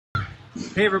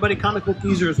Hey everybody, Comic Book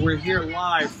Geezers. We're here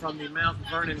live from the Mount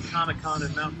Vernon Comic-Con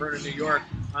in Mount Vernon, New York.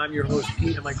 I'm your host,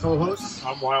 Pete, and my co-host.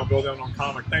 I'm Wild Bill down on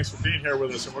Comic. Thanks for being here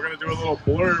with us. And we're going to do a little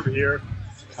blurb here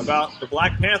about the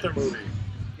Black Panther movie.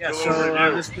 Yeah,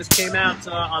 so this came out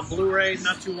on Blu-ray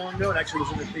not too long ago. It actually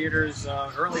was in the theaters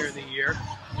earlier in the year.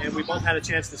 And we both had a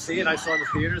chance to see it. I saw it in the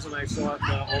theaters, and I saw it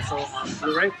also on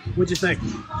Blu-ray. What'd you think?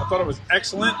 I thought it was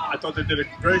excellent. I thought they did a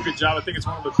very good job. I think it's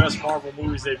one of the best Marvel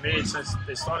movies they've made since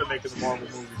they started making the Marvel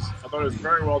movies. I thought it was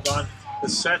very well done. The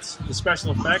sets, the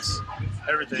special effects,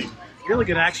 everything. Really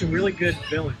good action, really good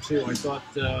villain, too. I thought,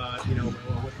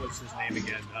 what was his name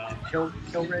again?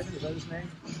 Killraven, is that his name?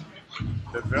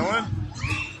 The villain?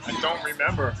 I don't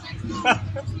remember.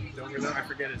 Don't remember? I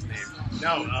forget his name.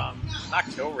 No, not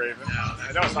Killraven. No,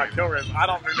 I know it's not Killraven. I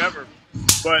don't remember.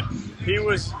 But he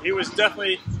was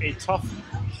definitely a tough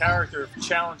character,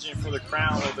 challenging for the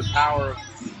crown of the power of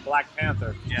Black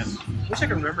Panther. Yes. Wish I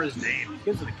could remember his name. He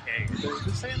begins with a K. Does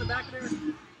it say in the back of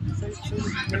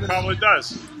there? It probably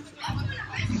does.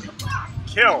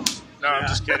 Kill. No, I'm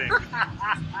just kidding.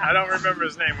 I don't remember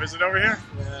his name. Is it over here?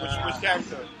 Which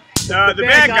character? The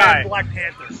bad guy. Black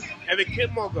Panther. And the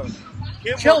Killmonger.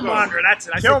 Killmonger, that's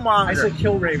it. Killmonger. I said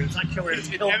Killraven. It's not Killraven. It's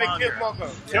Killmonger.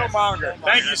 Killmonger.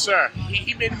 Thank you, sir.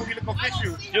 He made the movie look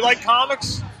official. You like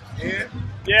comics? Yeah.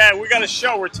 Yeah, we got a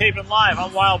show. We're taping live.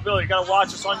 I'm Wild Bill. You got to watch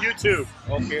us on YouTube.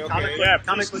 Okay.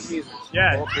 Comic Book Geezers.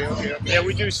 Yeah. Okay. Yeah,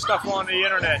 we do stuff on the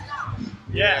internet.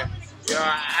 Yeah. Yeah,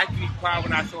 I actually cried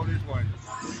when I saw this one.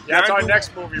 Yeah, that's our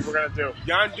next movie we're going to do.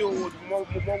 John Doe was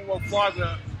more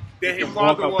father than his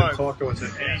father was. Talk to us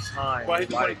at any time. But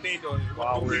here's what thing though.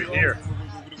 While we're here.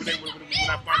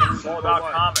 It's all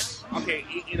about comics. Okay,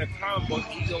 in a comic book,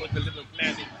 he's always a living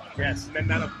planet. Yes.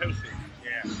 Not a person.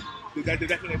 Yeah. That's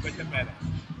what makes it better.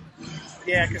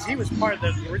 Yeah, because he was part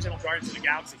of the original Guardians of the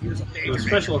Galaxy. He was a major. The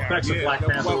special effects of Black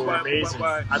Panther were amazing.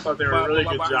 I thought they were a really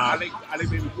good job. I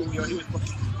think Baby Coolio, he was.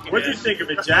 What did you think of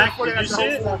it, Jack? Did you see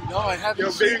it? No, I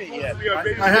haven't seen it yet.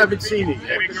 I haven't seen it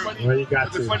yet. Well, you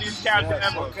got to. The funniest character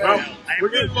ever. Well, we're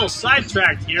getting a little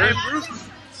sidetracked here.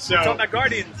 So, talking about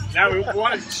Guardians. Now we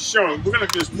want to show. We're going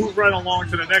to just move right along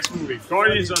to the next movie,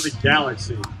 Guardians of the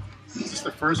Galaxy. Is this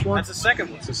the first one? That's the second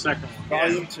one. It's the second one.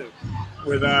 Volume 2.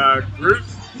 With Groot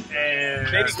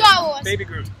and Star Wars. Baby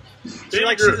Groot.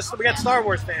 Baby Groot. We got Star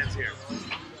Wars fans here.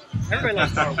 Everybody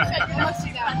loves Star Wars.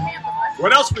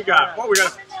 What else we got? Well,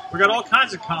 we got all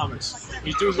kinds of comics.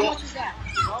 We do.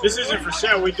 This isn't for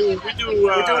sale. We're doing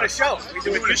a show. We're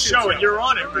doing a show, and you're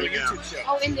on it right now.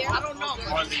 Oh, in there? I don't know.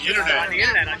 On the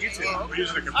internet. On YouTube. We're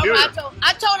using a computer.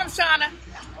 I told him, Shauna.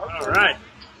 All right.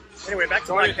 Anyway, back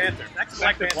to Black Panther.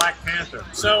 Black Panther.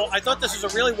 So I thought this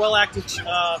was a really well-acted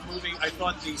movie. I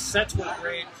thought the sets were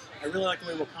great. I really liked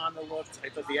the way Wakanda looked. I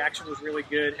thought the action was really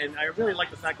good. And I really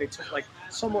liked the fact they took, like,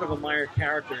 somewhat of a minor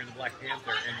character in the Black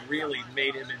Panther and really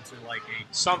made him into, like,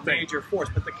 a major force.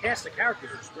 But the cast of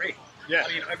characters was great. Yeah.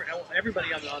 I mean,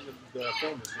 everybody on the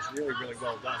film was just really, really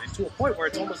well done. And to a point where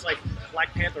it's almost like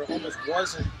Black Panther almost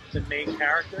wasn't the main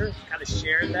character. Kind of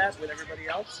shared that with everybody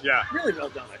else. Yeah. Really well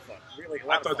done, I thought. Really,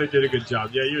 I thought they did a good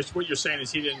job. Yeah, what you're saying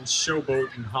is he didn't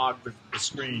showboat and hog the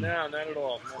screen. No, not at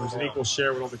all. It was an equal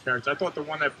share with all the characters. I thought the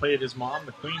one that played his mom,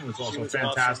 the Queen, was also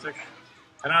fantastic. Awesome.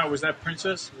 And I was that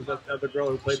Princess? Was that the girl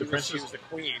who played the Princess? She was the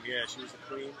Queen. Yeah, she was the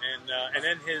Queen. And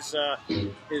then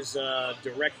his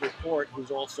direct report,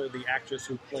 who's also the actress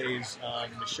who plays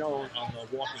Michonne on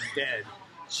The Walking Dead.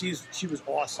 She was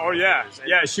awesome. Oh yeah,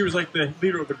 yeah. She was like the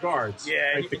leader of the guards.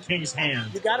 Yeah, like the king's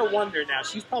hand. You got to wonder now.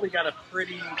 She's probably got a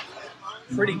pretty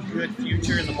good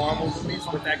future in the Marvel movies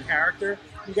with that character.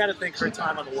 You got to think her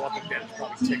time on The Walking Dead is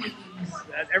probably ticking.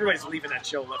 Everybody's leaving that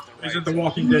show left and right. Isn't The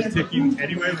Walking Dead ticking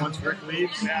anyway once Rick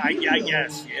leaves? Yeah, I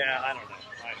guess. Yeah, I don't know.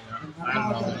 I don't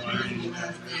know. I mean,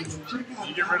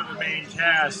 you get rid of the main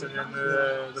cast, and then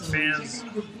the fans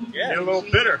get a little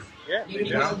bitter. Yeah, they do.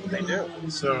 Yeah. They do.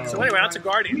 So anyway, on to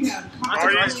Guardians.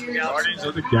 Guardians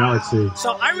of the Galaxy.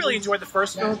 So I really enjoyed the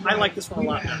first film. I like this one a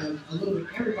lot better.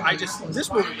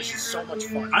 This movie was just so much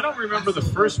fun. I don't remember the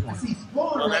first one.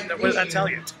 Well, then, what does that tell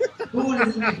you?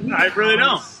 I really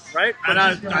don't. Right? And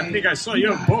I think I saw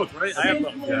you have both, right? I have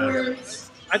both. Yeah.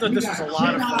 I thought this was a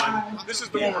lot of fun. This is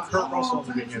the one with Kurt Russell in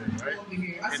the beginning, right?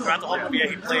 And throughout the whole movie,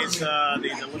 he plays the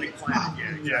living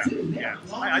planet. Yeah.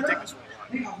 I dig this one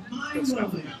a lot. Good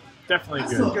stuff.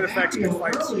 Definitely good. Good effects, good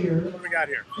fights. What do we got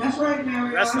here?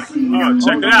 Wrestling. Oh,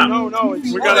 check it out.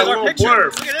 We got a little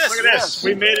blurb. Look at this. Look at this.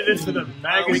 We made it into the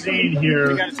magazine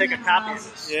here. We got to take a copy of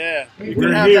this. Yeah.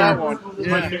 We're here.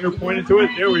 My finger pointed to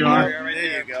it. There we are.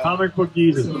 There you go. Comic Book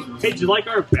Geezers. Hey, do you like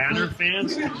our banner,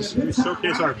 fans? We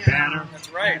showcase our banner. That's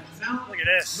right. Look at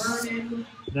this.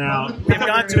 Now, We've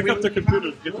got to pick up the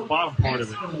computer to get the bottom part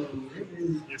of it.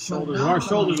 Our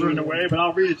shoulders are in the way, but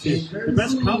I'll read it to you. The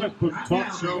best comic book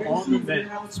talk show on the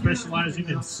net, specializing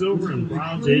in Silver and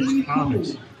Bronze Age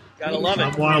comics. Gotta love it.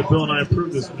 I'm Wild Bill, and I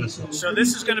approve this message. So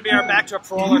this is going to be our backdrop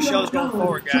for all our shows going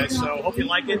forward, guys. So hope you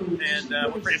like it,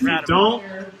 and we're pretty proud of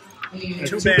it.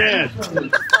 Too bad.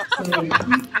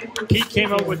 Pete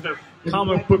came up with the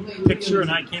comic book picture, and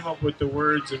I came up with the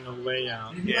words and the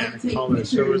layout and the colors.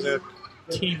 So it was a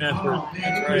team effort,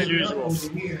 as usual.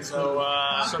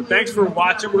 So thanks for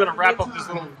watching. We're going to wrap up this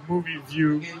little movie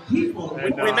view.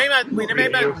 And, we may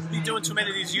not be doing too many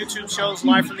of these YouTube shows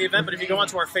live from the event, but if you go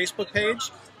onto our Facebook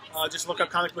page, just look up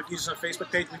Comic Book Users on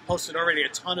Facebook page. We posted already a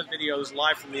ton of videos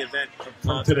live from the event.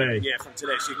 From today. Yeah, from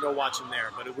today. So you can go watch them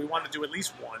there. But if we want to do at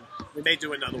least one, we may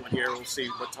do another one here. We'll see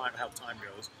how time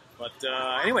goes. But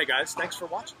anyway, guys, thanks for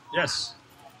watching. Yes.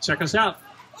 Check us out.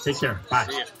 Take care. Bye.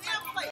 See ya.